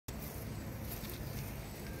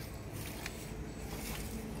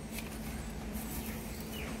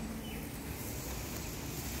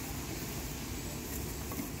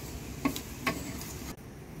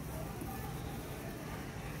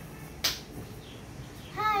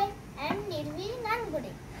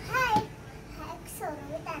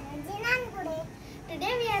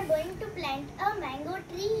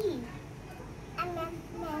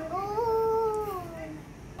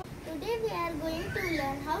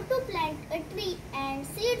plant a tree and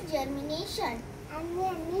seed germination.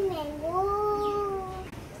 Mango.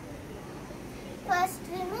 First,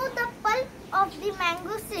 remove the pulp of the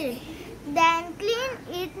mango seed. Then clean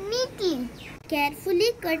it neatly.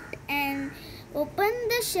 Carefully cut and open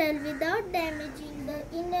the shell without damaging the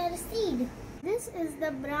inner seed. This is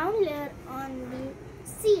the brown layer on the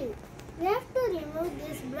seed. We have to remove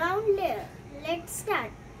this brown layer. Let's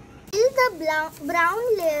start. Peel the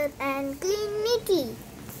brown layer and clean neatly.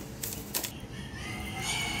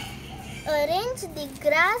 Arrange the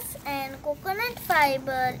grass and coconut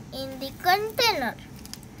fiber in the container.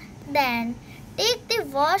 Then take the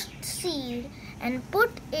washed seed and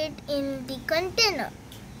put it in the container.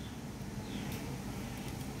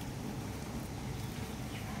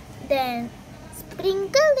 Then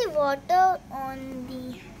sprinkle the water on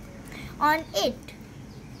it.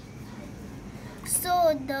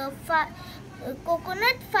 So the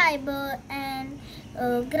coconut fiber and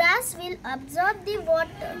grass will absorb the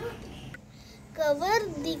water. Cover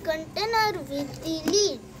the container with the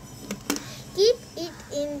lid. Keep it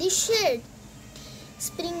in the shade.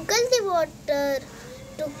 Sprinkle the water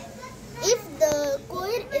if the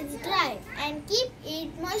coir is dry and keep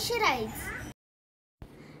it moisturized.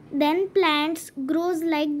 Then plants grows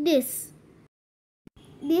like this.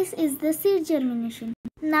 This is the seed germination.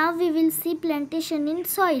 Now we will see plantation in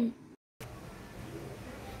soil.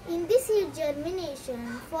 In the seed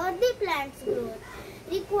germination, for the plant's growth,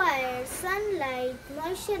 requires sunlight,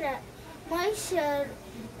 moisture,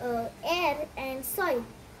 air and soil.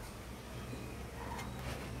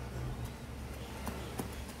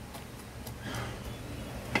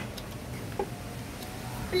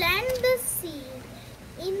 Plant the seed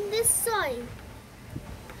in the soil.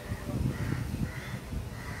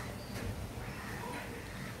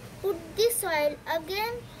 Put the soil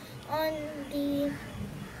again on the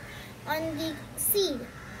seed.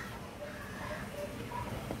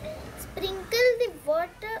 Sprinkle the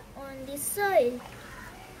water on the soil.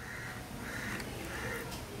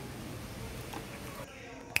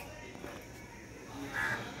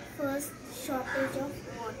 First, shortage of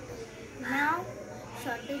water. Now,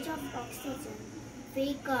 shortage of oxygen.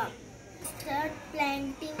 Wake up. Start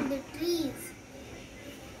planting the trees.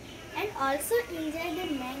 And also enjoy the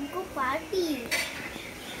mango party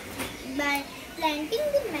by planting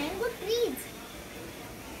the mango trees.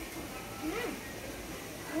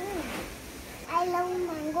 I love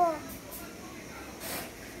mango.